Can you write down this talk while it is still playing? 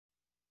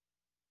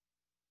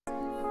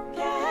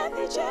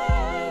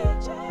Woohoo!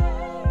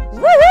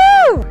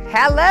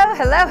 Hello,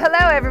 hello,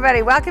 hello,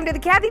 everybody. Welcome to the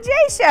Kathie J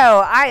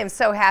Show. I am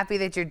so happy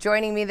that you're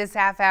joining me this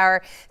half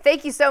hour.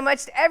 Thank you so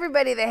much to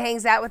everybody that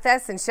hangs out with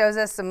us and shows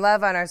us some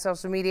love on our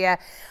social media.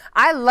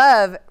 I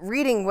love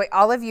reading what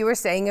all of you are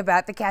saying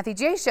about the Kathie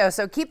J Show,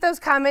 so keep those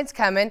comments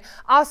coming.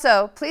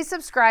 Also, please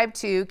subscribe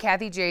to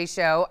Kathie J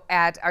Show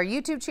at our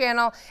YouTube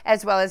channel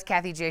as well as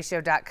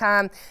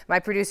KathieJShow.com. My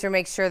producer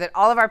makes sure that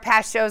all of our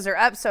past shows are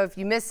up, so if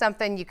you miss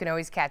something, you can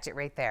always catch it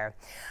right there.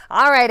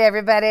 All right,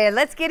 everybody,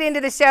 let's get into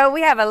the show.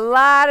 We have a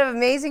lot of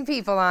amazing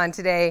people on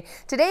today.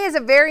 Today is a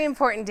very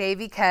important day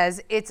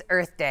because it's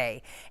Earth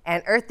Day,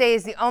 and Earth Day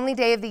is the only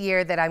day of the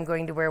year that I'm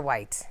going to wear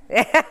white.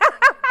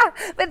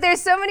 But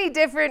there's so many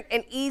different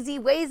and easy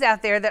ways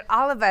out there that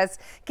all of us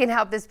can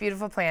help this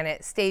beautiful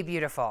planet stay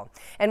beautiful.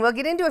 And we'll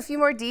get into a few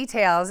more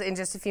details in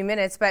just a few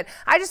minutes, but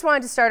I just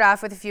wanted to start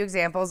off with a few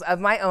examples of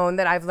my own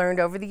that I've learned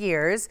over the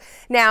years.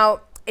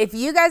 Now, if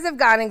you guys have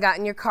gone and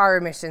gotten your car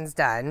emissions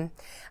done,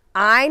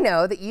 I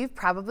know that you've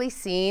probably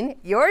seen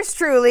yours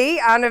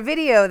truly on a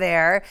video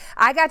there.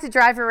 I got to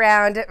drive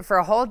around for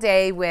a whole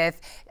day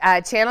with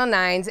Channel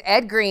 9's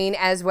Ed Green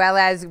as well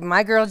as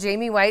my girl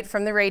Jamie White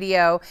from the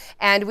radio,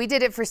 and we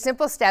did it for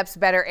Simple Steps,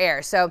 Better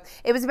Air. So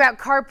it was about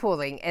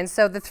carpooling, and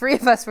so the three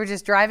of us were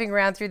just driving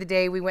around through the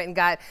day. We went and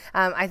got,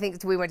 I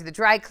think we went to the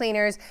dry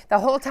cleaners. The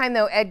whole time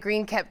though, Ed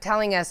Green kept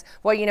telling us,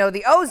 well, you know,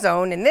 the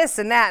ozone and this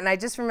and that, and I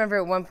just remember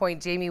at one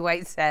point Jamie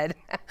White said,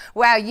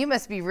 wow, you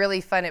must be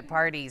really fun at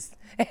parties.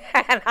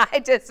 And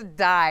I just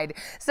died.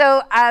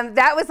 So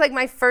that was like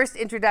my first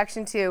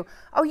introduction to,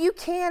 oh, you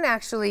can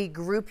actually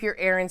group your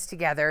errands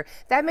together.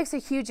 That makes a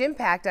huge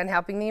impact on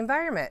helping the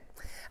environment.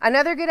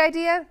 Another good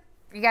idea,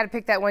 you got to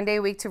pick that one day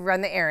a week to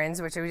run the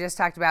errands, which we just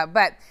talked about,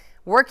 but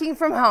working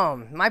from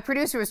home. My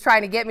producer was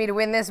trying to get me to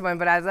win this one,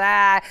 but I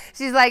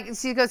was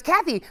she goes,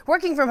 Kathie,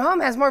 working from home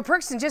has more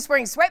perks than just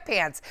wearing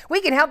sweatpants.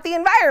 We can help the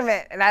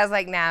environment. And I was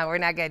like, nah, we're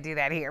not going to do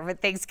that here,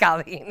 but thanks,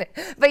 Colleen.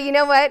 But you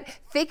know what?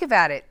 Think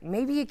about it.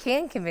 Maybe you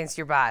can convince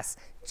your boss.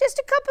 Just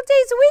a couple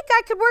days a week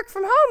I could work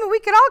from home and we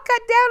could all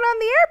cut down on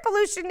the air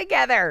pollution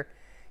together.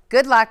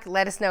 Good luck.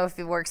 Let us know if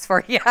it works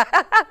for you.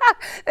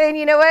 And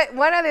you know what?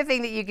 One other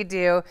thing that you could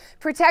do,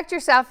 protect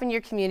yourself and your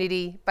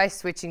community by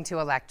switching to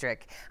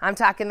electric. I'm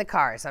talking the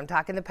cars, I'm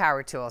talking the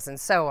power tools, and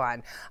so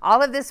on.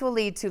 All of this will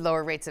lead to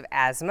lower rates of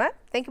asthma.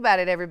 Think about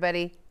it,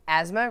 everybody.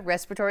 Asthma,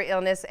 respiratory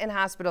illness, and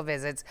hospital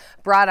visits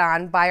brought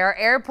on by our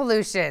air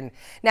pollution.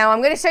 Now,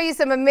 I'm going to show you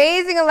some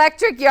amazing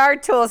electric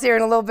yard tools here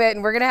in a little bit,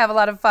 and we're going to have a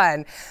lot of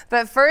fun.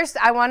 But first,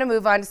 I want to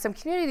move on to some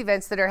community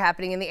events that are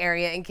happening in the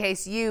area in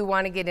case you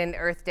want to get in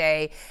Earth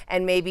Day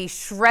and maybe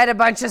shred a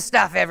bunch of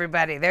stuff,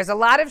 everybody. There's a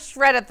lot of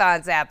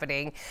shred-a-thons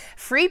happening.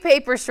 Free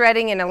paper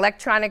shredding and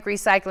electronic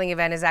recycling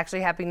event is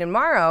actually happening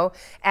tomorrow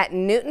at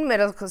Newton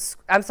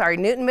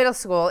Middle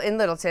School in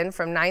Littleton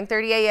from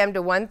 9:30 a.m.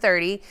 to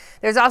 1:30.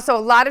 There's also a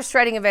lot of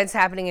shredding events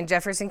happening in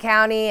Jefferson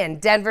County and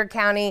Denver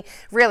County.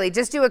 Really,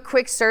 just do a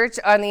quick search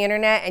on the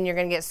internet and you're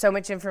going to get so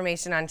much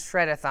information on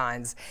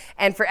shred-a-thons.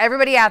 And for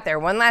everybody out there,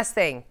 one last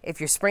thing, if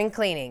you're spring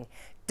cleaning,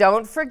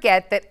 don't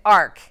forget that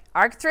ARC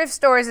Thrift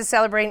Stores is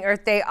celebrating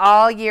Earth Day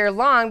all year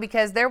long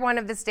because they're one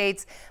of the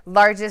state's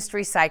largest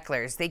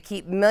recyclers. They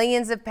keep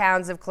millions of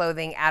pounds of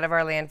clothing out of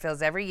our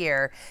landfills every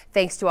year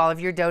thanks to all of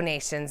your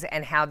donations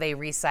and how they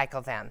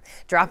recycle them.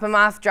 Drop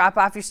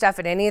off your stuff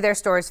at any of their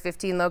stores,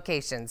 15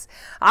 locations.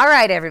 All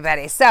right,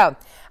 everybody. So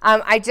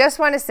I just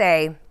want to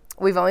say,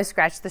 we've only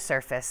scratched the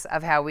surface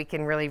of how we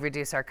can really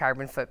reduce our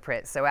carbon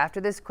footprint. So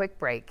after this quick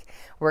break,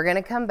 we're going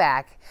to come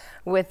back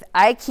with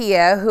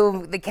IKEA,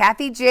 who the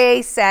Kathie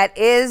J set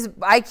is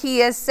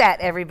IKEA's set,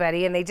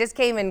 everybody. And they just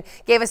came and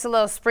gave us a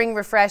little spring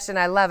refresh, and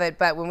I love it.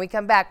 But when we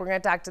come back, we're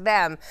going to talk to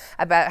them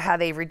about how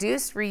they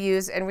reduce,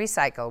 reuse, and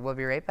recycle. We'll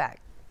be right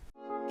back.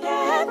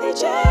 Kathie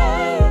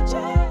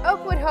J.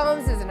 Oakwood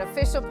Homes is an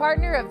official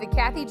partner of the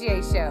Kathie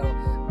J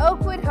Show.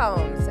 Oakwood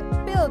Homes,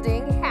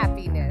 building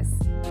happiness.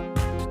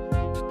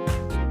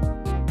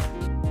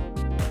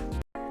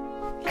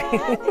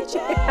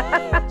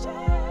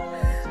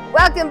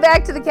 Welcome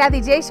back to the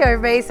Kathie J Show,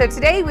 everybody. So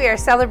today we are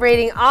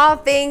celebrating all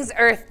things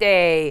Earth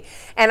Day.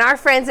 And our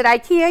friends at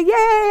IKEA,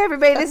 yay,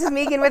 everybody, this is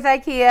Megan with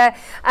IKEA.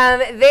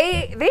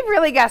 They've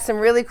really got some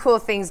really cool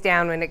things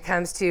down when it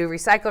comes to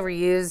recycle,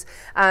 reuse.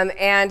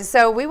 And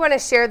so we want to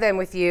share them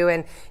with you.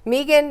 And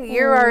Megan,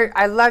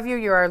 I love you.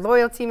 You're our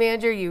loyalty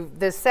manager.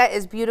 The set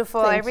is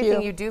beautiful.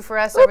 Everything you do for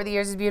us over the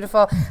years is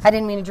beautiful. I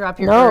didn't mean to drop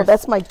your earth. No,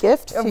 that's my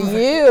gift to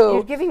you.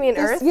 You're giving me an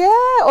earth? Yeah,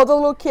 all the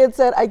little kids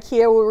at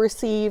IKEA will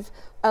receive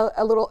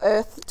a little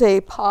Earth Day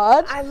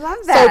pod. I love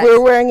that. So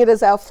we're wearing it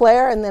as our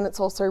flair, and then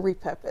it's also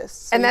repurposed.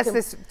 So and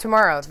that's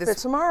tomorrow. For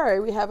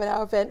tomorrow, we have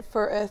our event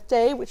for Earth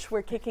Day, which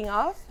we're kicking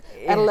off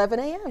at 11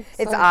 a.m. So.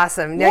 It's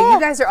awesome. Now,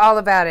 you guys are all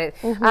about it.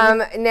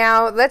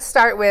 Now, let's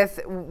start with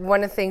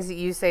one of the things that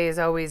you say is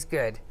always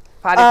good.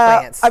 Potted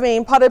plants.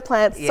 Potted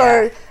plants.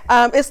 Yeah.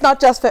 So it's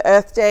not just for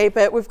Earth Day,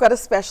 but we've got a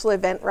special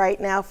event right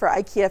now for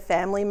IKEA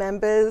family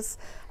members.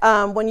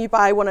 When you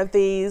buy one of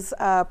these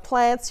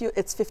plants,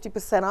 it's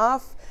 50%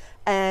 off.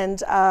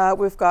 And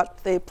we've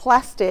got the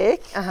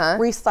plastic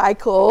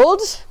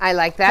recycled. I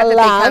like that they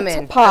come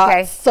in. Parts.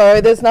 Okay.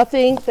 So there's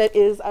nothing that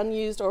is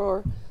unused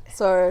or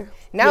so.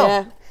 No.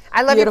 Yeah.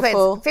 I love your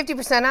Beautiful. plans.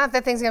 50% off.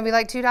 That thing's going to be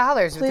like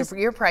 $2 with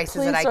your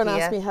prices at IKEA. Please don't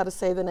ask me how to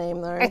say the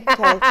name though.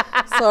 Okay.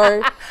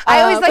 So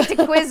I always like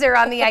to quiz her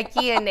on the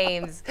IKEA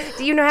names.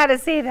 Do you know how to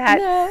say that?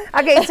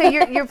 No. Okay, so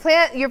your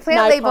plant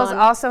labels Nipon.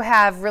 also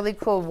have really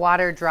cool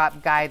water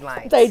drop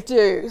guidelines. They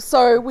do.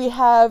 So we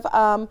have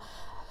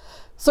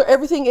so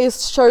everything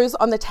shows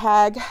on the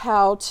tag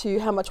how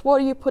much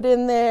water you put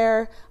in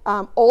there.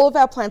 All of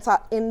our plants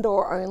are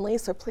indoor only,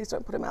 so please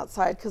don't put them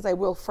outside because they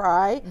will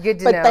fry. Good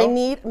to know. But they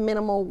need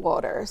minimal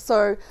water.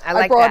 So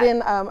I brought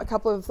in a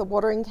couple of the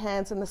watering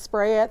cans and the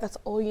sprayer. That's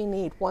all you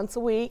need once a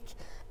week.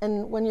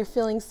 And when you're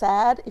feeling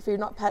sad, if you're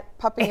not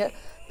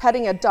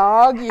patting a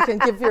dog, you can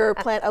give your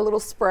plant a little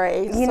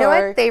spray. You know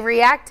what? They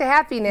react to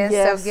happiness,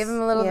 so give them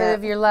a little bit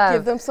of your love.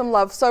 Give them some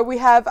love. So we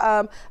have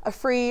a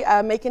free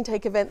make and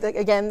take event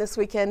again this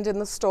weekend in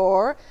the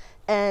store.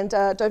 And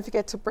don't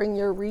forget to bring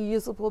your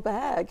reusable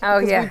bag. Oh,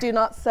 because we do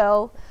not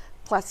sell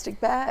plastic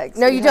bags.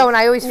 No, you don't.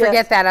 I always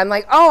forget that. I'm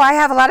like, oh, I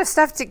have a lot of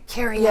stuff to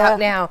carry out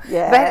now.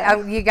 Yeah.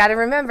 But you got to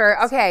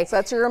remember, okay. So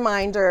that's your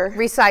reminder.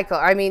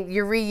 Recycle. I mean,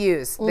 you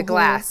reuse the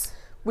glass.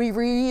 We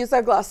reuse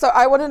our glass. So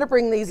I wanted to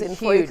bring these in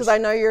for you because I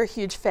know you're a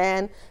huge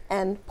fan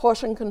and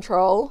portion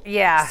control.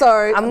 Yeah. So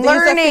I'm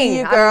learning.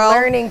 You, girl. I'm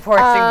learning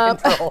portion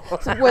control.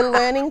 So we're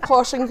learning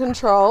portion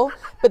control,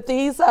 but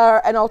these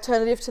are an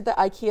alternative to the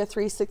IKEA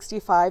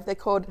 365. They're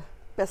called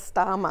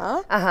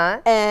Bestama.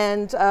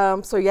 And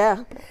so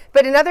yeah.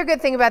 But another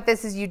good thing about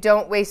this is you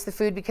don't waste the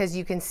food because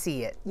you can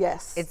see it.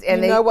 Yes. You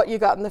know what you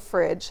got in the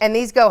fridge. And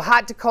these go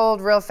hot to cold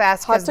real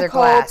fast because they're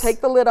glass. Hot to cold,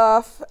 take the lid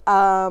off.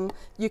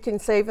 You can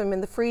save them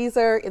in the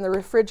freezer, in the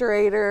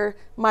refrigerator,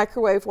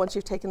 microwave once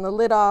you've taken the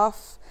lid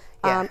off.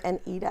 And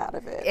eat out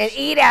of it. And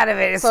eat out of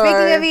it. So,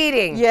 speaking of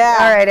eating. Yeah.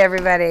 All right,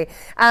 everybody.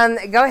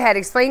 Go ahead.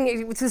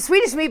 Explain. The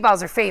Swedish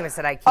meatballs are famous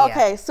at IKEA.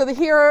 Okay, so the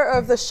hero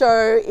of the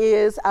show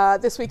is,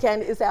 this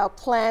weekend, is our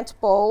plant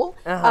bowl.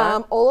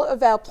 All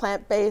of our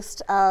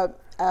plant-based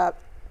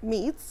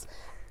meats,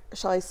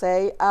 shall I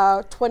say,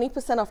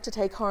 20% off to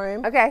take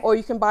home. Okay. Or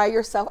you can buy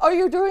yourself. Oh,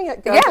 you're doing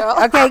it, girl.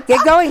 Okay,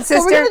 get going, sister.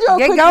 So we're gonna do a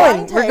get quick going.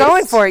 blind We're taste.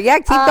 going for it. Yeah,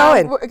 keep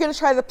going. We're going to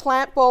try the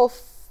plant bowl.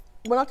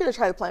 We're not going to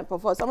try the plant bowl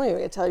first. I'm not even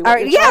going to tell you what All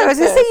right, you're trying I was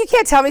going to say you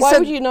can't tell me. Why so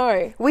would you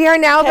know? We are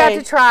now about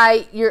to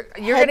try. You're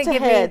going to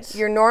give head. me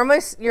your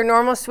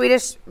normal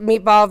Swedish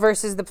meatball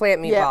versus the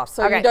plant meatball. Yeah,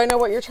 so you don't know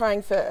what you're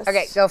trying first.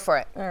 Okay, go for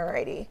it.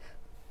 Alrighty.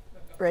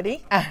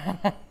 Ready?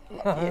 Thank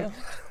you.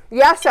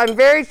 Yes, I'm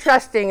very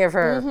trusting of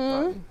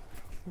her.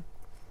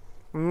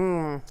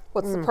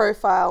 What's the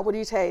profile? What do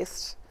you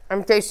taste?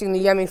 I'm tasting the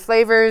yummy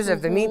flavors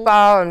of the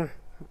meatball, and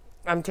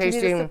I'm Do you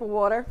tasting. need a sip of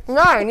water?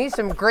 No, I need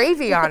some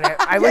gravy on it.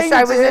 I wish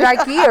I was at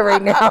IKEA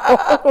right now.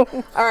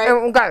 All right.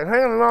 Okay,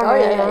 hang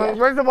on.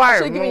 Where's the water? I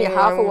should have given you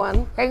half of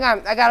one. Hang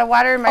on, I got a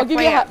water in my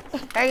plant.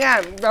 Hang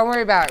on, don't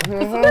worry about it.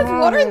 There's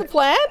water in the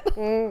plant?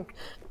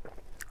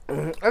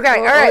 Okay,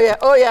 all right.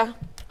 Oh yeah.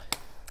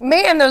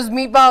 Man, those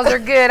meatballs are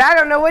good. I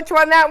don't know which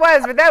one that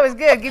was, but that was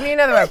good. Give me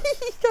another one.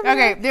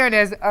 Okay, there it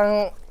is.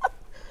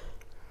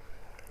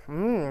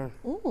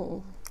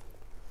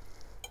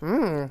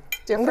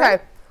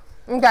 Different?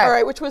 Okay. All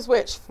right, which was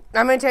which?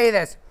 I'm going to tell you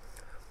this.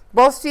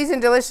 Both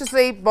seasoned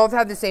deliciously. Both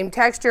have the same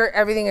texture.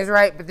 Everything is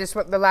right, but this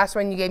one, the last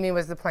one you gave me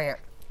was the plant.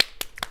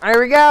 There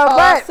we go.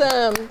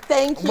 Awesome.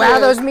 Thank you. Wow,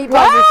 those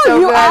meatballs are so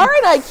good. You are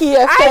an IKEA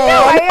fan. I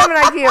know, I am an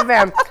IKEA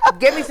fan.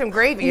 Get me some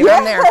gravy and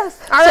I'm there. All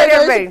right,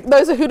 everybody.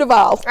 Those are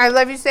Hudeval. I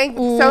love you. Thank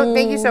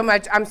you so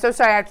much. I'm so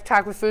sorry I have to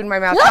talk with food in my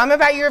mouth. Tell me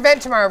about your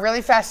event tomorrow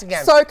really fast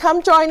again. So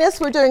come join us.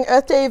 We're doing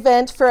Earth Day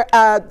event for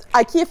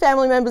IKEA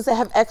family members that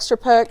have extra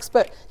perks,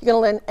 but you're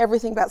going to learn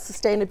everything about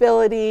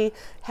sustainability,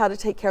 how to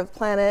take care of the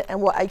planet,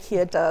 and what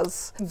IKEA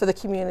does for the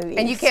community.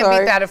 And you can't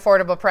beat that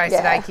affordable price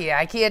at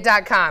IKEA.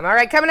 IKEA.com. All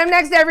right, coming up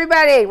next,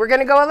 everybody, we're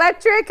going to go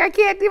electric. I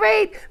can't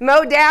wait.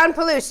 Mow Down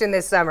Pollution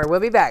this summer. We'll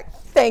be back.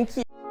 Thank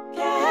you.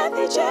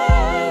 Kathie J.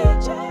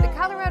 The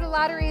Colorado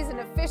Lottery is an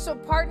official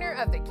partner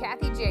of the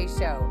Kathie J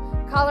Show.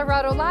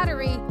 Colorado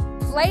Lottery,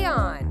 play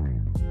on.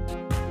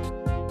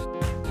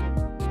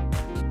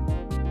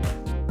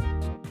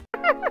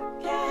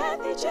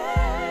 Kathie J.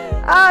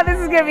 Oh, this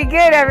is going to be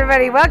good,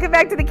 everybody. Welcome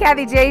back to the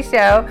Kathie J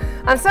Show.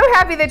 I'm so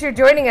happy that you're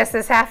joining us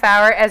this half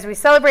hour as we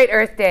celebrate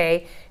Earth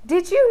Day.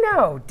 Did you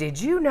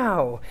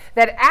know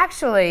that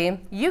actually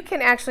you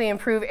can actually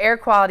improve air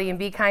quality and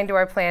be kind to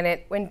our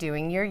planet when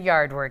doing your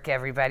yard work,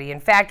 everybody? In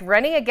fact,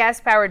 running a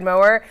gas-powered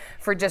mower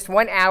for just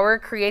 1 hour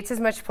creates as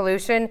much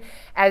pollution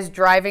as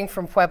driving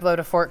from Pueblo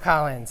to Fort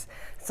Collins.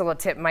 It's a little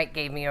tip Mike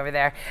gave me over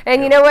there.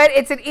 And you know what?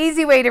 It's an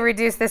easy way to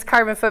reduce this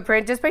carbon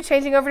footprint just by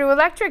changing over to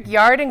electric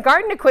yard and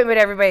garden equipment,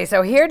 everybody.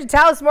 So here to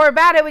tell us more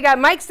about it, we got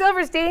Mike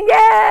Silverstein,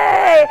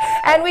 yay!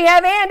 And we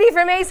have Andy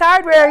from Ace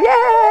Hardware,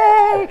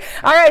 yay!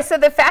 All right, so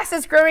the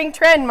fastest growing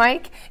trend,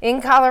 Mike,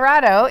 in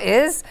Colorado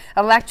is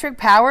electric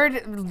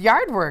powered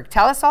yard work.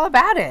 Tell us all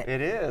about it.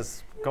 It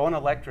is. Going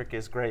electric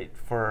is great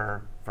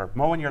for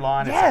mowing your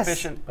lawn. Yes. It's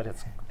efficient, but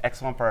it's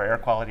excellent for our air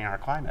quality and our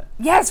climate.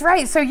 Yes,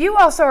 right. So you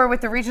also are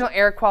with the Regional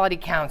Air Quality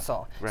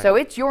Council. Right. So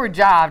it's your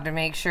job to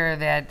make sure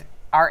that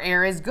our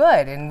air is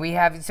good, and we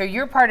have. So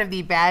you're part of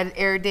the bad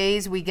air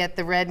days. We get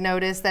the red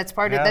notice. That's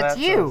part of. That's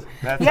you. Us.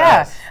 That's yeah.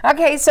 us.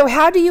 Okay. So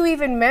how do you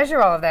even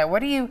measure all of that? What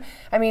do you?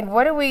 I mean,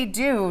 what do we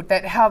do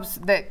that helps?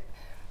 That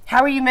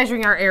how are you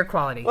measuring our air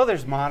quality? Well,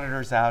 there's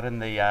monitors out in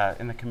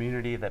the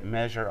community that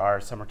measure our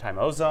summertime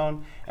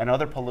ozone and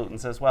other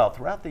pollutants as well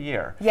throughout the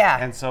year.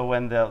 Yeah. And so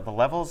when the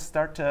levels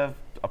start to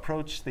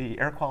approach the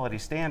air quality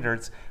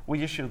standards,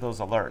 we issue those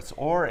alerts.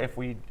 Or if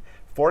we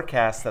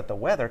forecast that the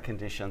weather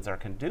conditions are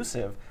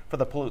conducive for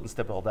the pollutants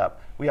to build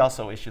up, we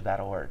also issue that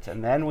alert.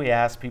 And then we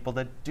ask people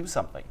to do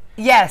something.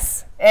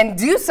 Yes, and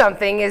do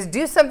something is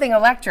do something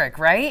electric,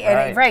 right?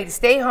 And right,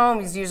 stay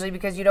home is usually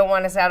because you don't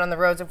want us out on the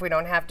roads if we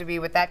don't have to be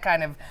with that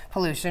kind of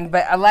pollution,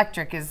 but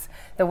electric is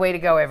the way to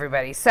go,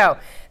 everybody. So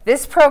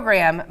this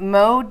program,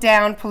 Mow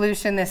Down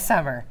Pollution this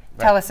summer,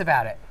 tell us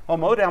about it. Well,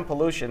 Mow Down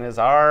Pollution is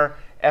our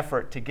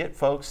effort to get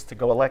folks to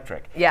go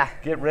electric. Yeah.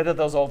 Get rid of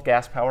those old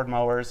gas-powered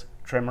mowers,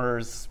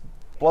 trimmers,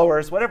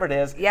 blowers, whatever it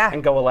is, yeah.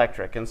 and go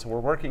electric. And so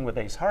we're working with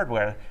Ace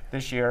Hardware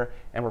this year,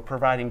 and we're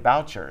providing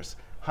vouchers,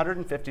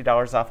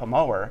 $150 off a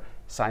mower.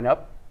 Sign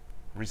up,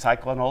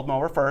 recycle an old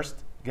mower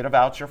first, get a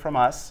voucher from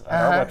us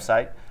at our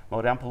website,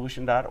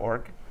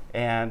 mowdownpollution.org,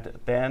 and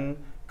then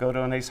go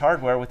to an Ace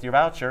Hardware with your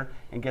voucher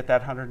and get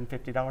that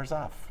 $150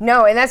 off.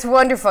 No, and that's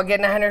wonderful,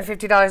 getting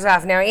 $150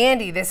 off. Now,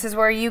 Andy, this is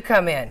where you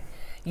come in.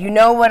 You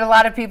know what a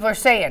lot of people are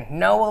saying.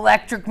 No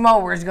electric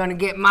mower is going to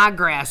get my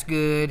grass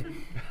good.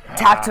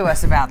 Talk to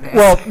us about this.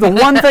 Well, the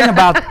one thing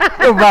about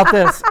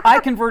this, I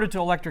converted to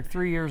electric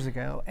 3 years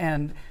ago,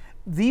 and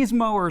these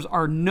mowers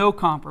are no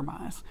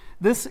compromise.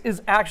 This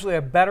is actually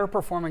a better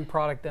performing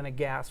product than a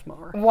gas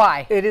mower.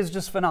 Why? It is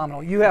just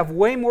phenomenal. You have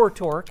way more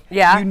torque.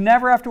 Yeah. You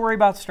never have to worry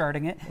about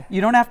starting it.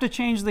 You don't have to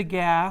change the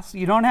gas.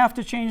 You don't have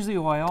to change the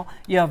oil.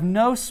 You have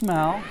no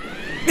smell.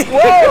 Whoa!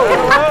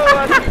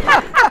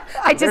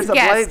 I just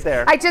guessed.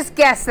 There. I just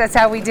guessed that's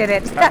how we did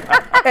it.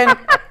 And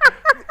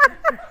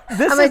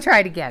I'm going to try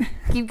it again.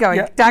 Keep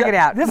going. Dug it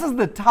out. This is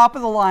the top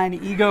of the line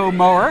Ego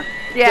mower.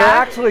 Yeah. There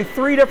are actually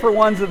 3 different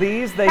ones of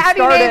these. They Howdy,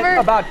 start neighbor.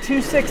 at about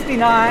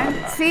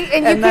 $269. See,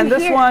 and you And then can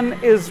this hear. one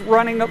is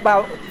running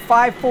about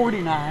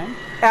 $549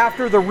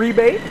 after the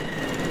rebate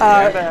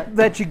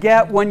that you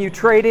get when you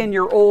trade in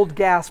your old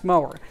gas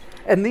mower.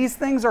 And these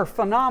things are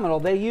phenomenal.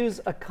 They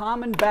use a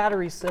common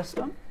battery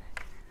system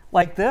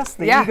like this,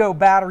 the Ego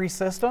battery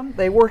system.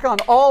 They work on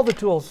all the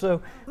tools.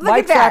 So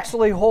Mike's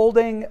actually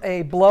holding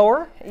a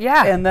blower.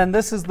 Yeah. And then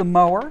this is the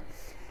mower.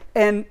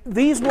 And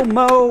these will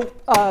mow,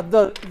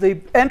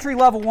 the entry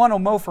level one will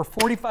mow for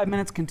 45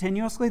 minutes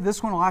continuously.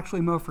 This one will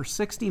actually mow for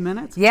 60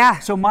 minutes. Yeah.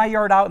 So my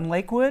yard out in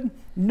Lakewood,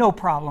 no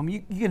problem.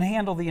 You can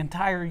handle the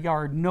entire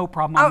yard, no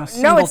problem on a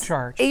single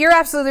charge. You're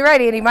absolutely right,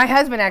 Andy. My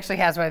husband actually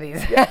has one of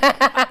these.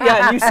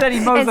 Yeah, and you said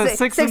he mows at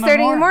 6 in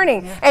the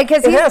morning. And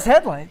because it has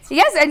headlights.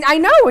 Yes, and I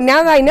know,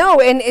 now that I know,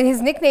 and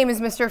his nickname is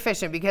Mr.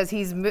 Efficient because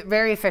he's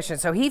very efficient.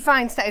 So he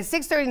finds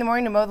 6:30 in the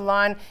morning to mow the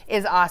lawn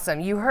is awesome.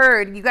 You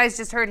guys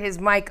just heard his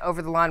mic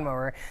over the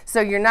lawnmower,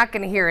 so you're not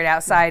going to hear it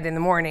outside in the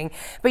morning.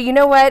 But you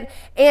know what,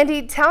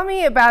 Andy, tell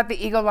me about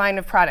the Eagle line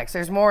of products.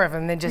 There's more of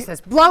them than just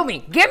this. Blow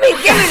me, give me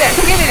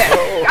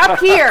this. Up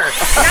here,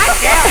 not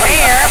down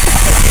there.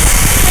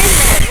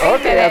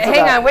 Wait a minute.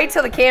 Hang on, wait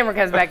till the camera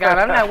comes back on.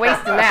 I'm not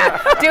wasting that.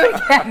 Do it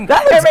again.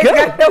 That was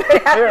good.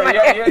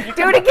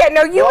 Do it again.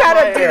 No, you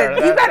gotta do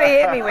it. You gotta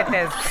hit me with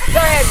this. Go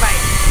ahead, Mike.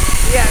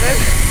 Yeah,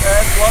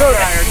 That's blow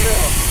dryer too.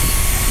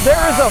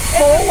 There is a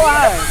full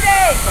line.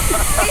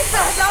 Lisa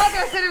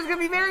Hidalgo said it was going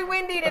to be very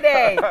windy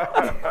today.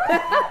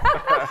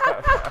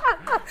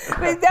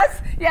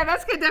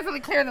 That's going to definitely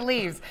clear the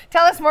leaves.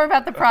 Tell us more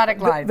about the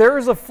product line. There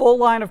is a full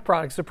line of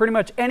products. So pretty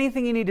much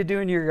anything you need to do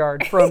in your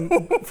yard, from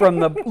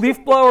the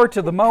leaf blower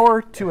to the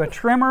mower to a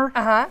trimmer,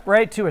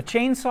 right, to a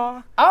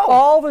chainsaw,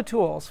 all the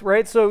tools,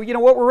 right? So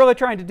what we're really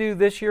trying to do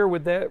this year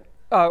with the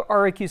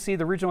RAQC,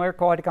 the Regional Air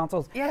Quality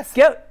Council,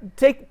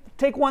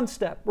 take one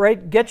step,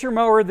 right? Get your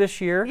mower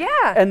this year.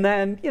 Yeah. And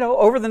then,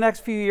 over the next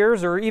few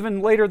years or even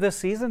later this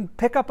season,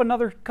 pick up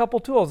another couple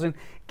tools and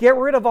get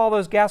rid of all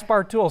those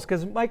gas-powered tools.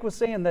 Because Mike was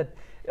saying that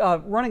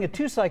running a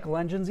 2-cycle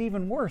engine is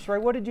even worse, right?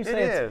 What did you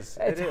say?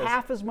 It's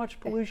half as much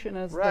pollution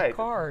as the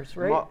cars,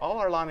 right? All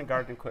our lawn and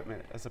garden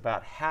equipment is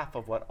about half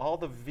of what all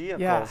the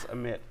vehicles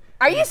emit.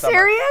 Are you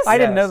serious? I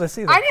didn't know this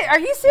either. Are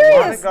you serious?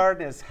 Lawn and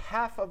garden is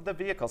half of the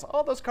vehicles.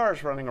 All those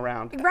cars running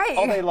around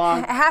all day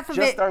long. Half of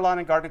just our lawn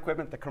and garden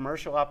equipment, the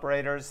commercial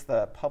operators,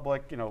 the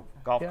public,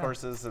 golf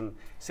courses and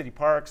city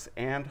parks,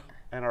 and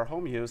and our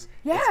home use,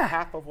 Yeah. it's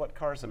half of what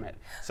cars emit.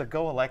 So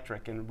go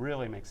electric and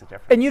really makes a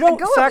difference. And you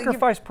don't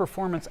sacrifice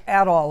performance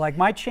at all. Like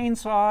my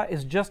chainsaw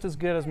is just as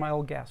good as my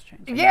old gas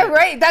chainsaw. Yeah,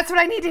 right. That's what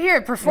I need to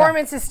hear.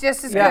 Performance is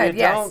just as good. You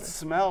Yes. don't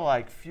smell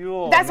like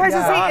fuel. That's what I was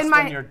exhaust saying.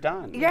 when you're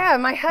done. Yeah,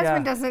 my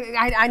husband Yeah. doesn't.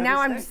 I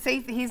now I'm his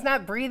safe. He's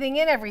not breathing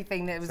in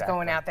everything that was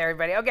going Exactly. out there.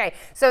 Everybody. Okay.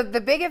 So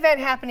the big event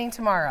happening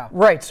tomorrow.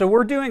 Right, so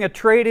we're doing a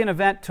trade-in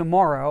event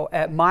tomorrow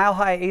at Mile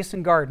High Ace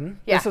and Garden.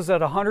 Yeah. This is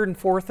at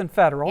 104th and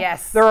Federal.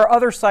 Yes. There are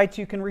other sites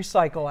you can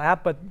recycle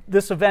at, but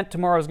this event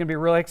tomorrow is going to be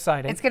really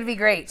exciting. It's going to be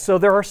great. So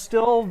there are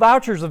still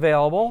vouchers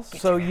available,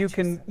 so you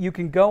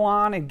can go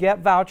on and get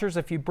vouchers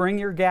if you bring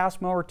your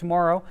gas mower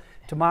tomorrow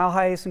to Mile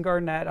High Ace and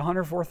Garden at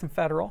 104th and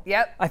Federal.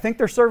 Yep. I think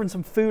they're serving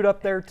some food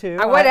up there too.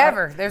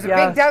 Whatever. There's a big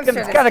dumpster.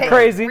 It's kind of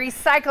crazy.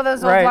 Recycle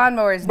those old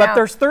lawnmowers. But now.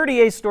 there's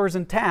 38 stores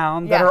in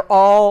town that Yeah. are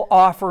all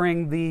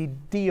offering the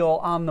deal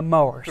on the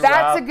mowers.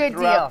 That's a good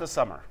throughout deal. the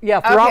summer. Yeah,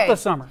 throughout Okay. the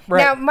summer.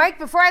 Right. Now, Mike,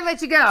 before I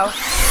let you go,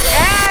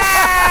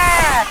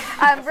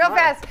 real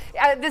fast,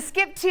 the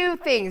skip 2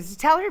 things.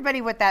 Tell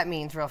everybody what that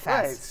means real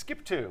fast. Right,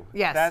 skip 2.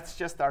 Yes. That's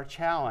just our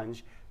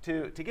challenge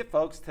to get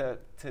folks to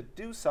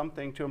do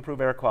something to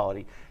improve air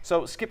quality.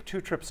 So skip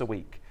 2 trips a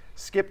week.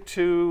 Skip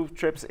 2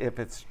 trips if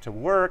it's to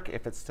work,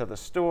 if it's to the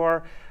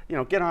store. You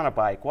know, get on a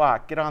bike,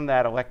 walk, get on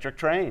that electric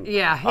train.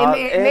 Yeah,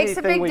 it makes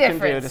a big anything we can do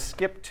difference. to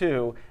skip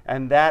 2,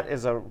 and that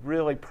is a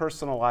really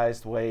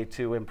personalized way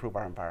to improve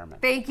our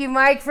environment. Thank you,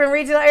 Mike from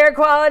Regional Air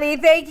Quality.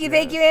 Thank you,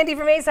 Andy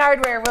from Ace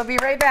Hardware. We'll be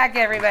right back,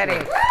 everybody.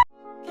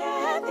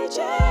 Kathie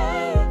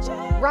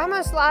J.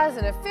 Ramos Law is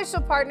an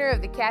official partner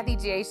of the Kathie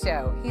J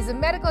Show. He's a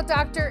medical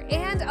doctor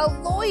and a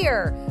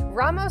lawyer.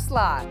 Ramos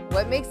Law,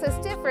 what makes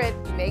us different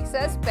makes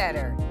us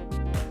better.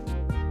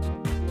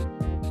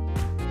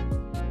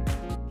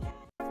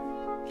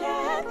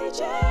 Kathie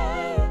J.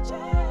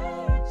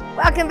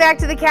 Welcome back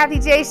to the Kathie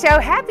J Show.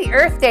 Happy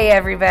Earth Day,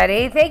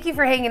 everybody. Thank you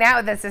for hanging out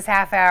with us this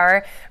half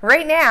hour.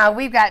 Right now,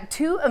 we've got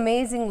 2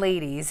 amazing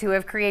ladies who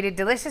have created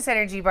delicious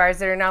energy bars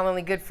that are not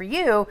only good for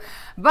you,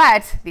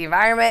 but the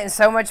environment and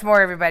so much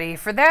more, everybody.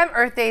 For them,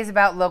 Earth Day is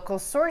about local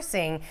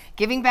sourcing,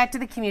 giving back to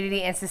the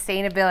community, and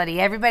sustainability.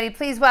 Everybody,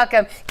 please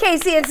welcome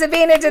Casey and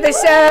Sabina to the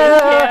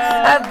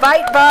show of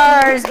Bite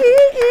Bars.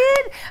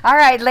 All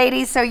right,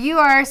 ladies, so you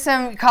are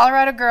some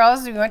Colorado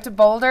girls. You went to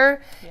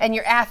Boulder, and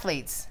you're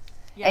athletes.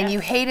 Yes. And you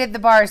hated the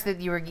bars that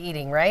you were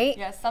eating, right?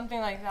 Yeah, something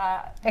like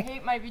that.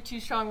 Hate might be too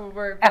strong of a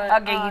word,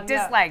 but Okay, you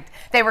disliked.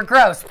 They were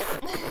gross.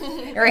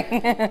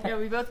 Yeah,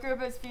 we both grew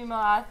up as female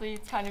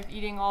athletes, kind of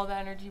eating all the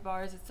energy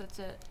bars. It's such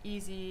an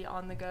easy,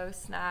 on-the-go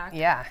snack.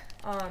 Yeah.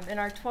 In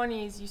our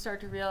 20s, you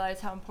start to realize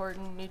how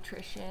important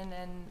nutrition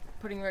and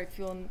putting the right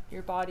fuel in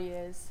your body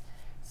is.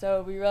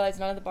 So we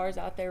realized none of the bars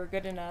out there were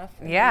good enough.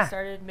 And Yeah. we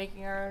started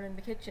making our own in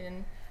the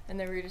kitchen. And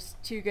they were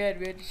just too good.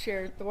 We had to share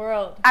it with the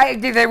world. We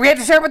had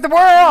to share it with the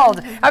world.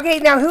 Okay,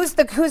 now who's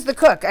the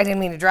cook? I didn't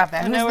mean to drop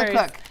that. Who's No the worries.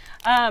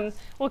 cook?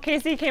 Well,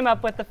 Casey came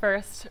up with the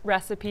first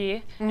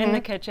recipe in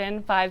the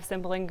kitchen, 5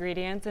 simple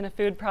ingredients in a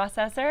food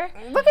processor.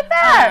 Look at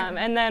that.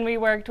 And then we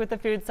worked with the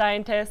food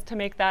scientist to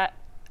make that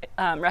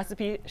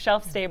recipe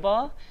shelf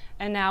stable.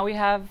 And now we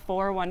have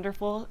 4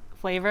 wonderful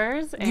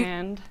flavors.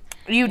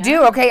 You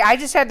do? Okay, I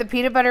just had the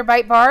peanut butter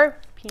bite bar.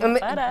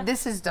 Peanut butter.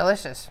 This is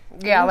delicious.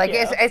 Yeah, Thank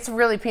you. it's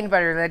really peanut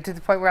butter to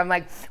the point where I'm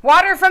like,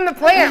 water from the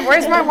plant.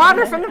 Where's my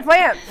water from the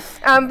plant?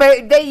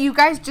 But you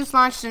guys just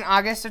launched in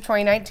August of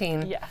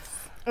 2019. Yes.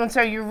 And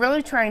so you're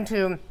really trying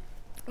to,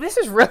 this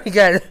is really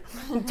good.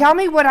 Tell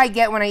me what I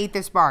get when I eat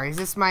this bar. Is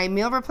this my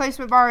meal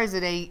replacement bar? Is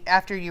it a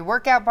after your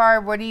workout bar?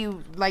 What do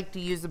you like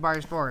to use the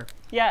bars for?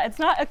 Yeah, it's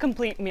not a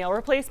complete meal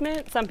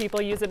replacement. Some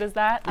people use it as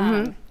that.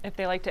 If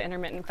they like to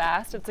intermittent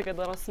fast, it's a good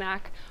little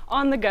snack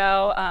on the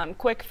go,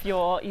 quick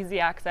fuel, easy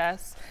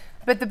access.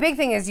 But the big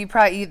thing is your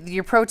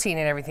protein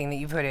and everything that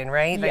you put in,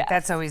 right? Like Yes.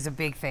 that's always a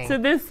big thing. So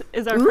this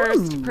is our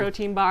first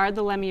protein bar,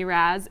 the Lemmy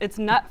Raz. It's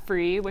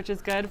nut-free, which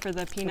is good for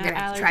the I'm peanut gonna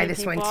allergy try this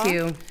people. one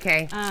too.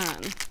 Okay.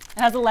 It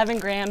has 11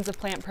 grams of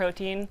plant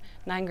protein,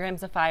 9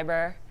 grams of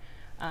fiber.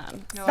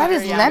 That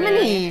is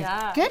lemony.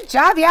 Yeah. Good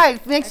job. Yeah,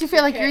 it makes you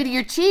feel like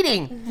you're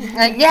cheating.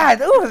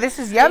 Yeah. Ooh, this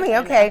is yummy.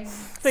 Okay.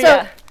 So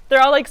yeah,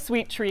 they're all like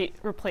sweet treat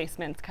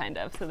replacements, kind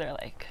of. So they're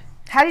like.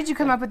 How did you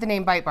come up with the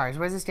name Bite Bars?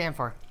 What does it stand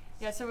for?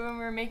 Yeah, so when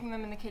we were making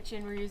them in the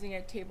kitchen, we were using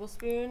a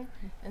tablespoon,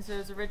 and so it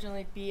was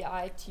originally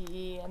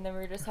B-I-T-E, and then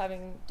we were just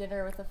having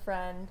dinner with a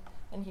friend,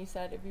 and he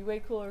said it'd be way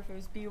cooler if it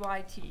was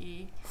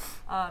B-Y-T-E,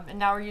 and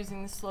now we're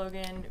using the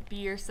slogan, be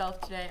yourself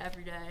today,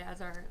 every day,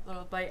 as our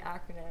little BITE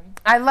acronym.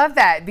 I love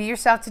that. Be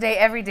yourself today,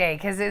 every day,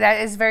 because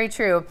that is very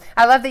true.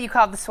 I love that you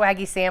call it the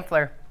swaggy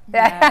sampler.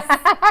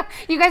 Yes.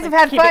 You guys have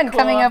had keep it fun cool.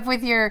 coming up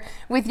with your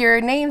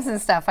names and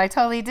stuff. I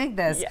totally dig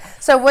this. Yes.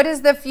 So what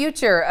is the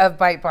future of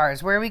Bite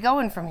Bars? Where are we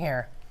going from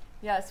here?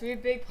 Yeah, so we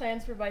have big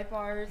plans for Bite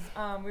Bars.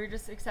 We were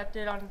just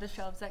accepted onto the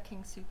shelves at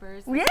King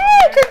Soopers. Yay!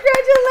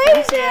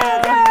 Congratulations!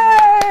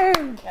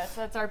 Yay! Yeah,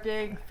 so that's our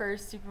big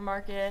first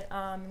supermarket,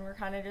 and we're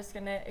kind of just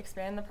going to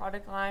expand the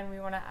product line. We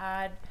want to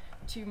add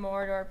 2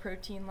 more to our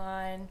protein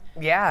line.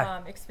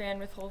 Yeah. Expand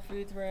with Whole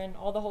Foods. We're in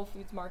all the Whole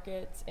Foods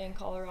markets in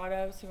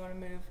Colorado, so we want to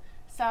move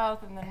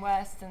south and then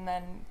west and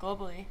then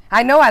globally.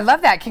 I know, I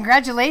love that.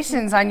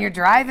 Congratulations on your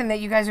drive and that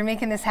you guys are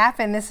making this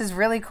happen. This is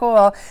really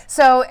cool.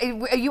 So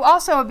you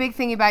also, a big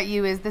thing about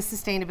you is the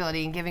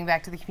sustainability and giving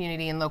back to the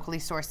community and locally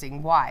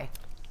sourcing. Why?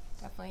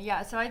 Definitely,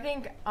 yeah. So I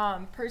think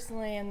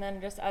personally and then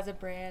just as a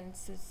brand,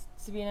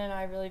 Sabina and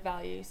I really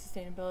value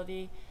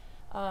sustainability.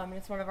 And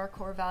it's one of our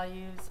core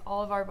values.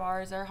 All of our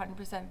bars are 100%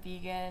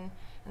 vegan,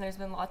 and there's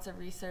been lots of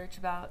research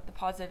about the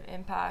positive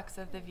impacts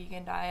of the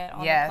vegan diet on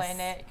the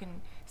planet. It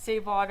can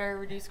save water,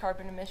 reduce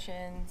carbon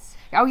emissions.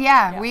 Oh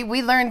yeah.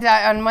 We learned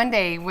on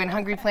Monday when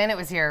Hungry Planet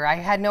was here. I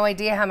had no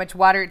idea how much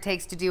water it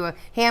takes to do a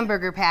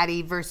hamburger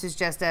patty versus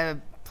just a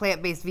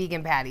plant-based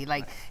vegan patty.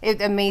 Like,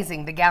 it's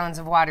amazing the gallons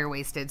of water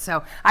wasted.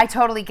 So I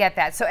totally get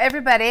that. So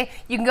everybody,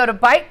 you can go to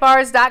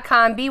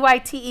bytebars.com,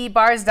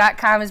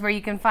 bytebars.com is where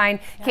you can find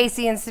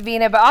Casey and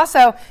Sabina, but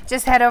also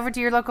just head over to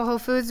your local Whole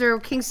Foods or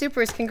King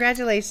Supers.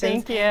 Congratulations.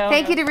 Thank you.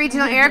 Thank you to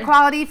Regional Air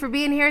Quality for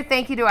being here.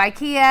 Thank you to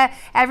IKEA.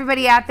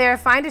 Everybody out there,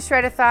 find a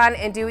shred-a-thon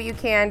and do what you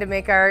can to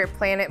make our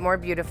planet more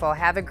beautiful.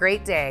 Have a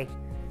great day.